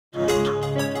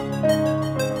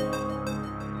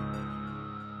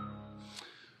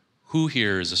Who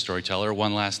here is a storyteller?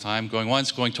 One last time. Going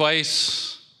once, going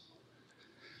twice.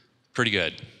 Pretty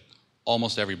good.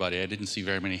 Almost everybody. I didn't see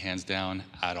very many hands down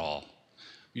at all.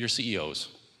 You're CEOs.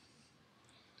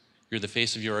 You're the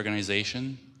face of your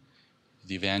organization,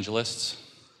 the evangelists.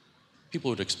 People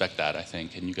would expect that, I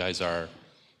think, and you guys are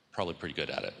probably pretty good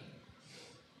at it.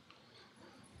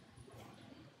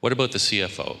 What about the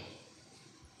CFO?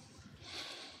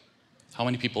 How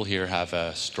many people here have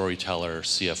a storyteller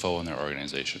CFO in their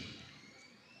organization?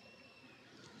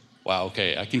 Wow,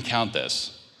 okay, I can count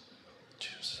this.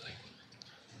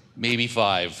 Maybe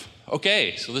 5.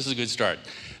 Okay, so this is a good start.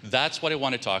 That's what I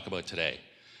want to talk about today.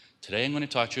 Today I'm going to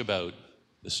talk to you about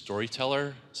the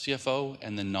storyteller CFO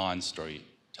and the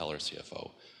non-storyteller CFO,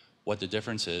 what the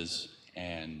difference is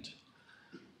and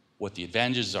what the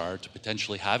advantages are to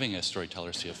potentially having a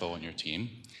storyteller CFO on your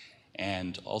team,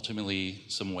 and ultimately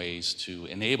some ways to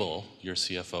enable your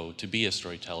CFO to be a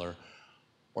storyteller,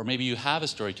 or maybe you have a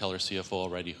storyteller CFO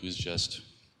already who's just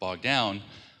bogged down,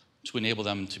 to enable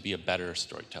them to be a better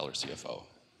storyteller CFO.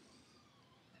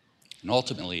 And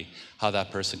ultimately, how that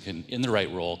person can, in the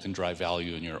right role, can drive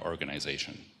value in your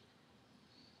organization.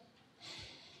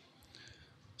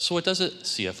 So what does a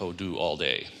CFO do all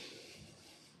day?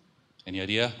 Any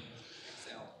idea?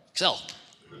 Excel.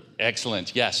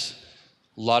 Excellent, yes.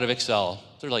 A lot of Excel.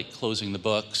 They're like closing the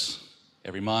books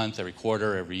every month, every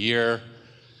quarter, every year.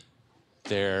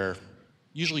 They're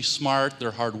usually smart,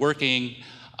 they're hardworking,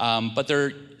 but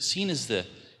they're seen as the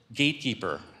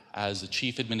gatekeeper, as the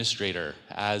chief administrator,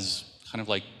 as kind of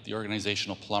like the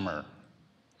organizational plumber.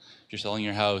 If you're selling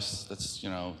your house, that's,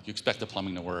 you expect the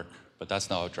plumbing to work, but that's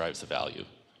not what drives the value.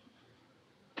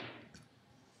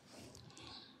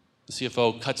 The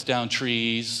CFO cuts down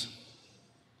trees,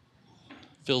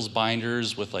 fills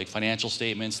binders with like financial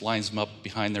statements, lines them up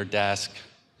behind their desk.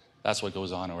 That's what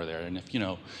goes on over there. And if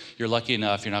you're lucky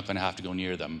enough, you're not going to have to go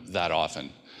near them that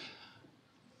often.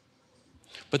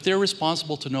 But they're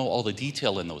responsible to know all the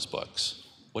detail in those books.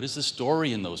 What is the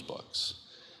story in those books?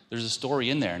 There's a story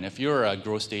in there, and if you're a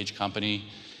growth stage company,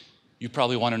 you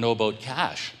probably want to know about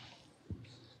cash.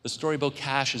 The story about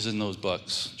cash is in those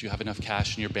books. Do you have enough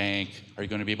cash in your bank? Are you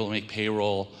going to be able to make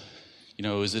payroll?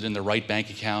 Is it in the right bank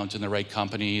account, in the right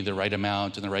company, the right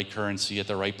amount, in the right currency at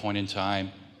the right point in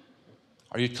time?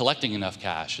 Are you collecting enough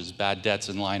cash? Is bad debts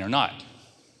in line or not?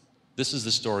 This is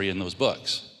the story in those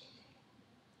books.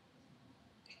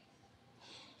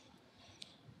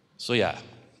 So yeah,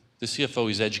 the CFO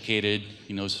is educated.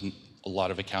 He knows a lot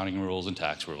of accounting rules and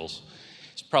tax rules.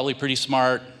 He's probably pretty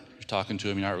smart. You're talking to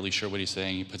him, you're not really sure what he's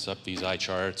saying. He puts up these eye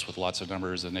charts with lots of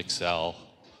numbers in Excel,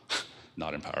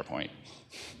 not in PowerPoint.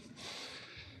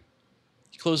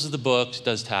 He closes the books,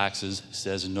 does taxes,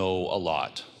 says no a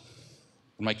lot.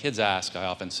 When my kids ask, I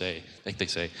often say, they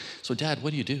say, so Dad, what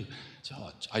do you do? So,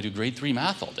 I do grade 3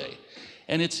 math all day.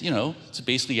 And it's, it's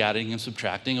basically adding and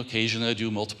subtracting. Occasionally I do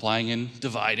multiplying and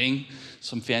dividing,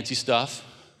 some fancy stuff.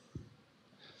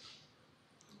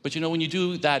 But when you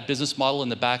do that business model in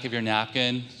the back of your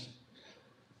napkin,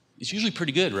 it's usually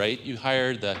pretty good, right? You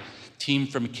hire the team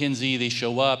from McKinsey, they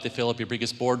show up, they fill up your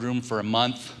biggest boardroom for a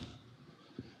month,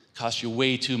 cost you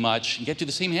way too much, and get to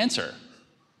the same answer.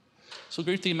 So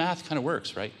grade 3 math kind of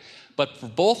works, right? But for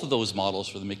both of those models,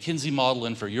 for the McKinsey model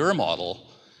and for your model,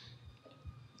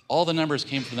 all the numbers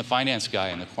came from the finance guy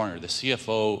in the corner, the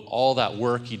CFO, all that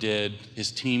work he did,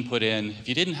 his team put in. If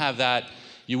you didn't have that,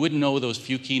 you wouldn't know those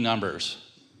few key numbers.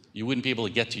 You wouldn't be able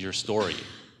to get to your story,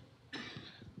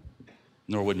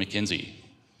 nor would McKinsey.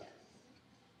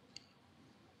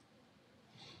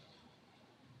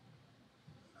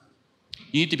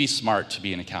 You need to be smart to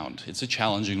be an accountant. It's a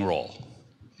challenging role.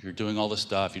 You're doing all this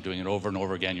stuff, you're doing it over and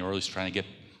over again, you're always trying to get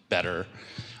better,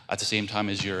 at the same time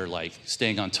as you're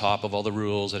staying on top of all the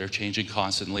rules that are changing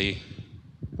constantly.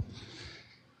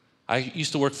 I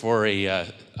used to work for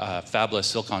a fabulous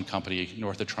silicon company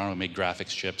north of Toronto, made graphics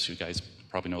chips. You guys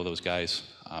probably know those guys.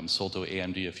 Sold to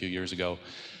AMD a few years ago.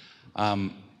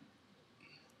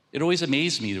 It always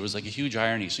amazed me. There was a huge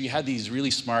irony. So you had these really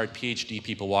smart PhD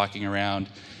people walking around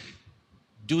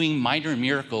doing minor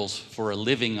miracles for a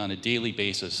living on a daily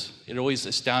basis. It always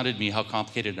astounded me how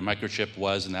complicated a microchip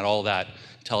was and that all that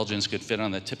intelligence could fit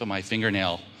on the tip of my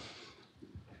fingernail.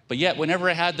 But yet, whenever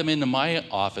I had them into my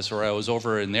office or I was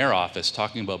over in their office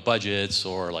talking about budgets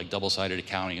or double-sided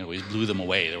accounting, it always blew them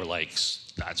away. They were like,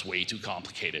 that's way too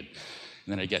complicated.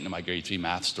 And then I'd get into my grade 3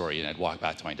 math story and I'd walk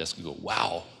back to my desk and go,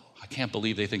 wow, I can't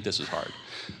believe they think this is hard.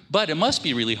 But it must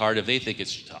be really hard if they think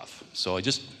it's tough. So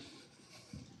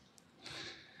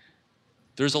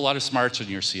there's a lot of smarts in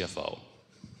your CFO.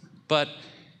 But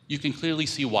you can clearly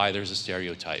see why there's a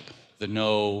stereotype. The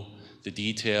know, the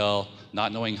detail,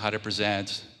 not knowing how to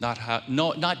present,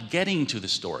 not getting to the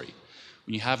story.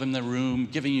 When you have them in the room,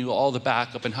 giving you all the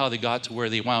backup and how they got to where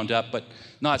they wound up, but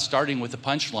not starting with the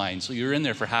punchline. So you're in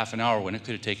there for half an hour when it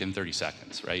could have taken 30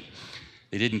 seconds, right?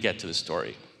 They didn't get to the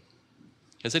story.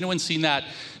 Has anyone seen that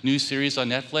new series on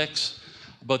Netflix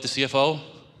about the CFO?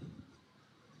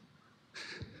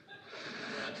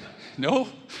 No?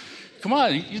 Come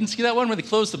on, you didn't see that one where they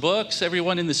close the books,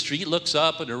 everyone in the street looks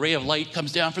up, an array of light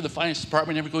comes down from the finance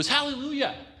department, and everyone goes,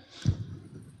 hallelujah!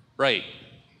 Right,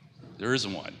 there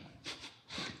isn't one.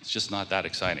 It's just not that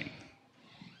exciting.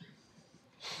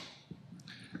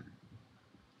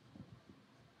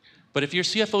 But if your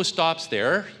CFO stops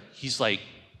there, he's like,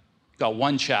 got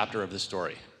one chapter of the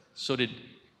story. So did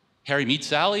Harry meet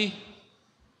Sally?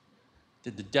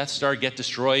 Did the Death Star get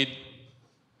destroyed?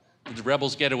 Did the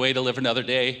rebels get away to live another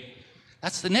day?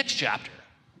 That's the next chapter.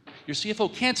 Your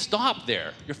CFO can't stop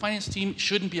there. Your finance team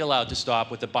shouldn't be allowed to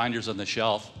stop with the binders on the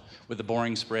shelf, with the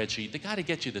boring spreadsheet. They got to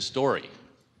get you the story.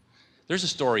 There's a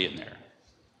story in there.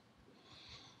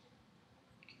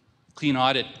 Clean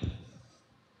audit,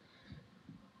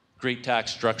 great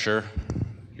tax structure.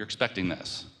 You're expecting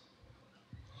this.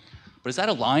 But is that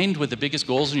aligned with the biggest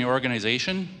goals in your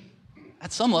organization?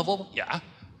 At some level, yeah.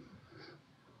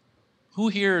 Who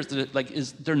here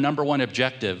is their number one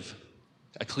objective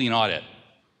a clean audit?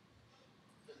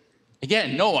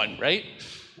 Again, no one, right?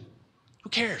 Who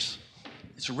cares?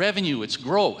 It's revenue, it's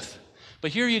growth. But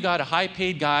here you got a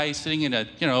high-paid guy sitting in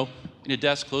a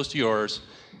desk close to yours,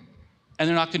 and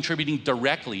they're not contributing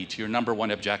directly to your number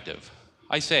one objective.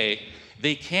 I say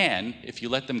they can if you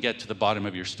let them get to the bottom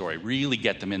of your story, really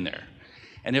get them in there.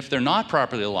 And if they're not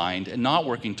properly aligned and not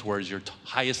working towards your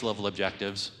highest level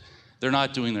objectives, they're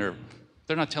not telling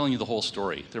you the whole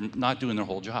story. They're not doing their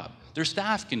whole job. Their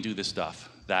staff can do this stuff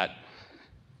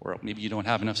or maybe you don't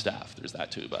have enough staff, there's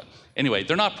that too, but anyway,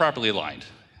 they're not properly aligned.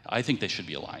 I think they should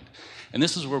be aligned. And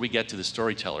this is where we get to the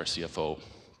Storyteller CFO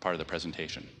part of the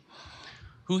presentation.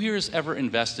 Who here has ever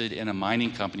invested in a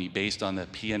mining company based on the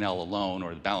P&L alone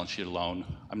or the balance sheet alone?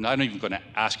 I'm not even going to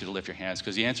ask you to lift your hands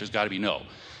because the answer's got to be no.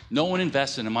 No one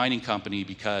invests in a mining company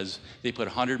because they put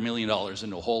 $100 million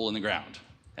into a hole in the ground.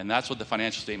 And that's what the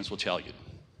financial statements will tell you.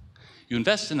 You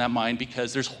invest in that mine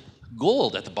because there's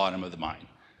gold at the bottom of the mine.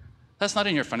 That's not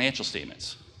in your financial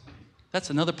statements. That's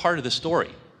another part of the story.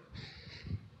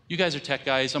 You guys are tech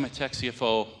guys, I'm a tech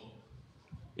CFO.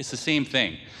 It's the same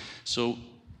thing. So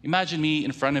imagine me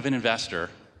in front of an investor,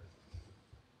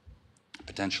 a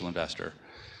potential investor,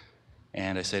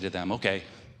 and I say to them, okay,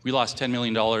 we lost $10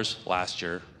 million last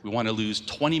year. We want to lose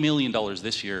 $20 million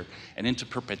this year, and into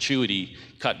perpetuity,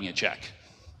 cut me a check.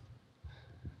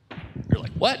 You're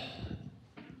like, what?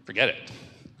 Forget it.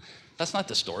 That's not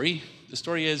the story. The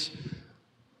story is,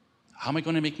 how am I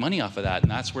going to make money off of that?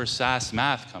 And that's where SaaS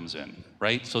math comes in,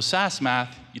 right? So SaaS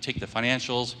math, you take the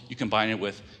financials, you combine it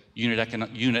with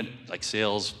unit like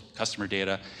sales, customer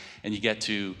data, and you get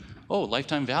to,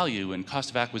 lifetime value and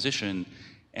cost of acquisition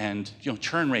and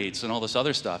churn rates and all this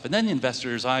other stuff. And then the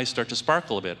investor's eyes start to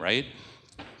sparkle a bit, right?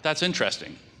 That's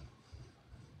interesting.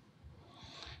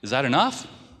 Is that enough?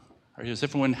 Is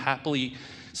everyone happily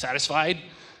satisfied?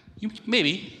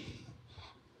 Maybe.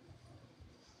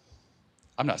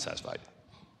 I'm not satisfied.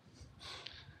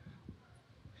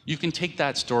 You can take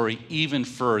that story even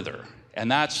further,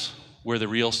 and that's where the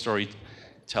real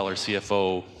Storyteller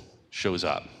CFO shows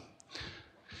up.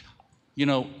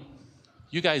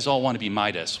 You guys all want to be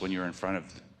Midas when you're in front of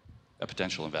a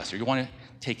potential investor. You want to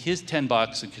take his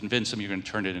 $10 and convince him you're going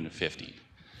to turn it into 50.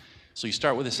 So you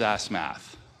start with a SaaS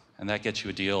math, and that gets you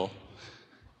a deal.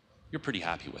 You're pretty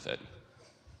happy with it.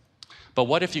 But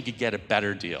what if you could get a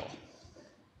better deal?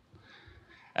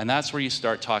 And that's where you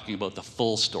start talking about the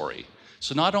full story.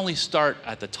 So not only start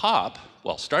at the top,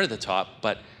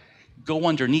 but go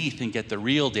underneath and get the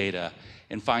real data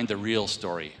and find the real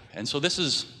story. And so this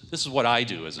is what I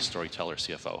do as a Storyteller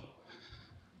CFO.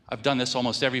 I've done this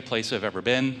almost every place I've ever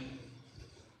been.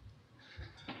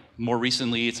 More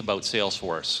recently, it's about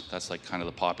Salesforce. That's like kind of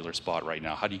the popular spot right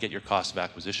now. How do you get your cost of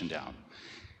acquisition down?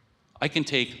 I can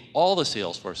take all the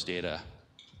Salesforce data,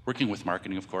 working with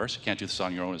marketing, of course. You can't do this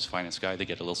on your own as a finance guy. They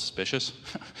get a little suspicious.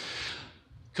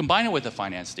 Combine it with the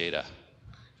finance data.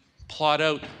 Plot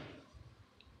out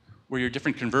where your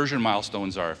different conversion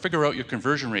milestones are. Figure out your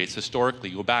conversion rates historically.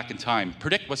 Go back in time.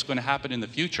 Predict what's going to happen in the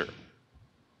future.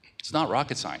 It's not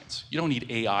rocket science. You don't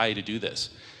need AI to do this.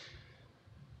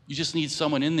 You just need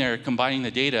someone in there combining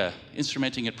the data,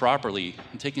 instrumenting it properly,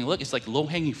 and taking a look. It's like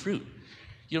low-hanging fruit.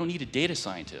 You don't need a data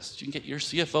scientist. You can get your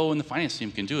CFO and the finance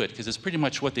team can do it because it's pretty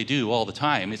much what they do all the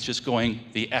time. It's just going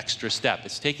the extra step.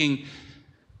 It's taking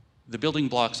the building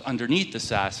blocks underneath the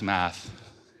SaaS math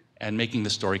and making the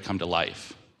story come to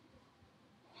life.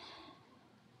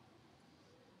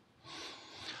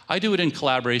 I do it in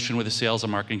collaboration with the sales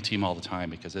and marketing team all the time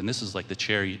because, and this is like the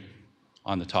cherry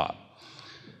on the top.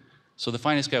 So the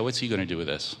finance guy, what's he going to do with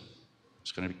this?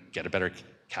 Just going to get a better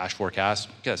cash forecast?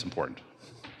 Yeah, that's important.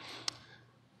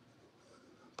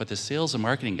 But the sales and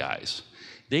marketing guys,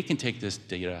 they can take this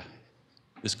data,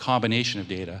 this combination of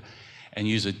data, and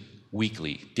use it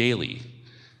weekly, daily,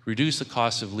 reduce the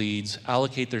cost of leads,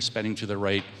 allocate their spending to the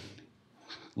right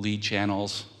lead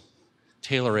channels,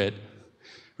 tailor it,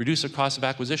 reduce the cost of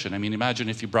acquisition. I mean, imagine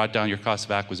if you brought down your cost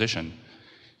of acquisition,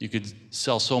 you could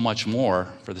sell so much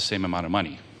more for the same amount of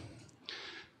money.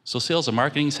 So sales and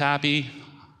marketing's happy,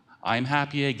 I'm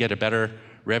happy, I get a better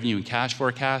revenue and cash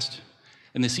forecast,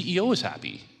 and the CEO is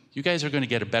happy. You guys are going to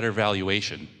get a better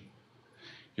valuation.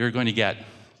 You're going to get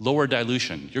lower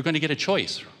dilution. You're going to get a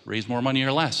choice, raise more money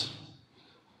or less.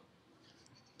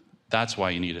 That's why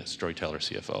you need a Storyteller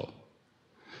CFO.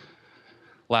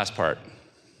 Last part.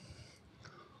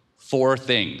 4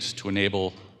 things to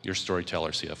enable your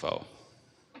Storyteller CFO.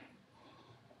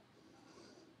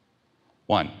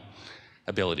 1,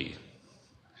 ability.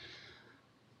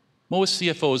 Most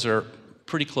CFOs are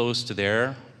pretty close to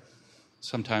there.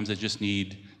 Sometimes they just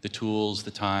need the tools,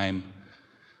 the time,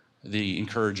 the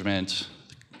encouragement,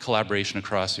 the collaboration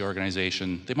across the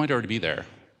organization. They might already be there.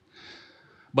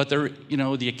 But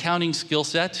the accounting skill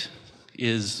set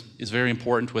is very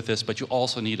important with this, but you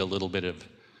also need a little bit of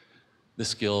the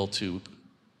skill to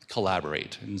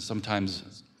collaborate. And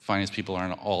sometimes finance people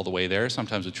aren't all the way there.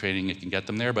 Sometimes with training it can get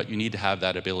them there, but you need to have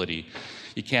that ability.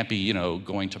 You can't be,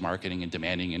 going to marketing and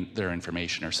demanding their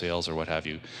information or sales or what have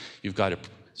you. You've got to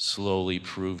slowly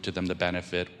prove to them the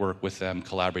benefit, work with them,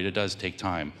 collaborate. It does take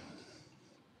time.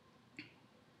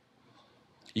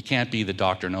 You can't be the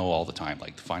Dr. No all the time,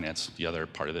 like the finance, the other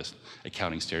part of this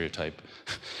accounting stereotype.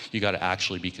 You got to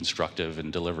actually be constructive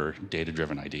and deliver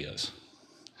data-driven ideas.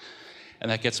 And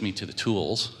that gets me to the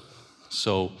tools.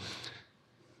 So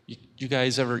you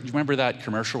guys you remember that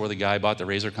commercial where the guy bought the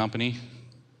razor company?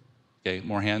 Okay,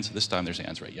 more hands? This time there's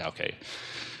hands, right? Yeah, okay.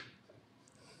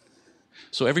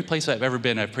 So every place I've ever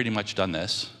been, I've pretty much done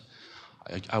this.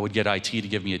 I would get IT to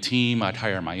give me a team, I'd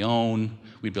hire my own,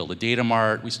 we'd build a data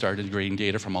mart, we started integrating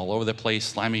data from all over the place,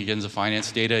 slamming it into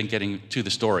finance data and getting to the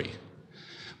story.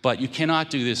 But you cannot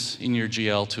do this in your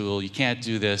GL tool, you can't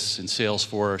do this in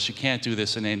Salesforce, you can't do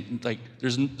this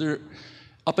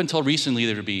up until recently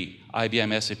there would be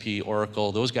IBM, SAP,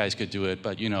 Oracle, those guys could do it,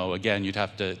 but again, you'd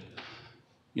have to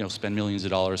spend millions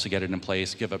of dollars to get it in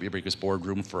place, give up your biggest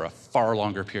boardroom for a far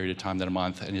longer period of time than a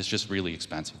month, and it's just really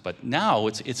expensive. But now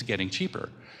it's getting cheaper.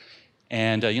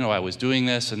 And I was doing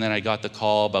this, and then I got the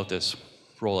call about this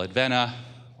role at Vena.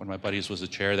 One of my buddies was the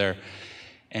chair there.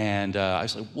 And I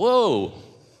was like, whoa,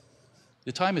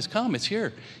 the time has come, it's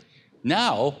here.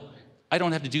 Now, I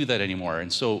don't have to do that anymore.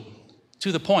 And so,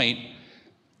 to the point,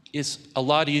 it's a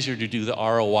lot easier to do the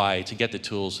ROI, to get the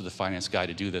tools to the finance guy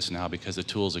to do this now because the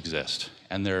tools exist.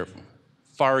 And they're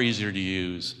far easier to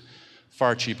use,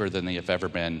 far cheaper than they have ever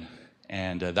been.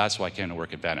 And that's why I came to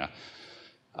work at Vena.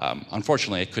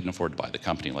 Unfortunately, I couldn't afford to buy the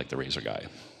company like the razor guy.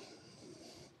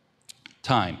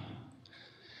 Time.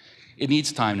 It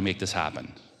needs time to make this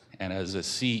happen. And as a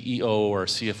CEO or a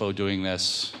CFO doing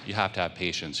this, you have to have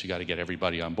patience. You got to get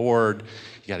everybody on board.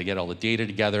 You got to get all the data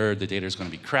together. The data is going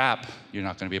to be crap. You're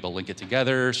not going to be able to link it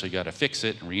together, so you got to fix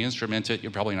it and re-instrument it.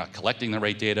 You're probably not collecting the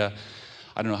right data.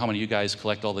 I don't know how many of you guys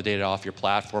collect all the data off your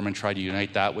platform and try to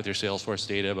unite that with your Salesforce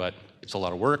data, but it's a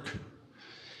lot of work.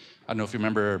 I don't know if you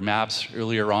remember maps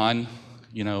earlier on.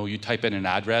 You type in an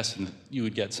address and you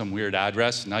would get some weird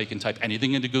address. Now you can type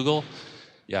anything into Google.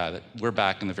 Yeah, we're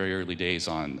back in the very early days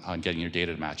on getting your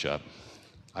data to match up.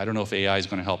 I don't know if AI is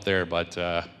going to help there, but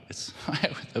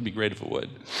that'd be great if it would.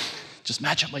 Just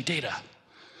match up my data.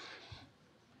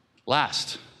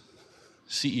 Last,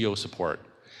 CEO support.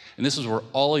 And this is where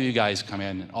all of you guys come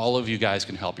in, and all of you guys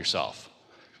can help yourself.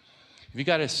 If you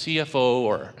got a CFO,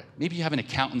 or maybe you have an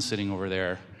accountant sitting over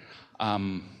there,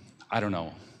 I don't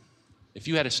know. If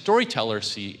you had a Storyteller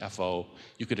CFO,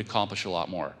 you could accomplish a lot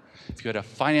more. If you had a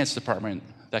finance department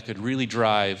that could really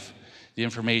drive the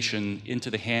information into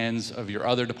the hands of your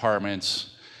other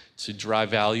departments to drive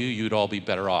value, you'd all be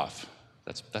better off.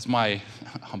 That's my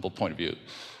humble point of view.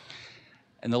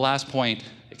 And the last point,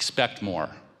 expect more.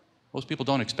 Most people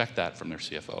don't expect that from their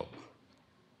CFO.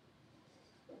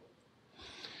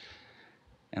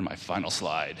 And my final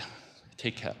slide,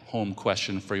 take-home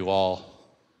question for you all.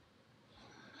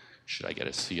 Should I get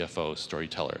a CFO,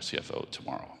 Storyteller CFO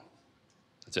tomorrow?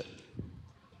 That's it.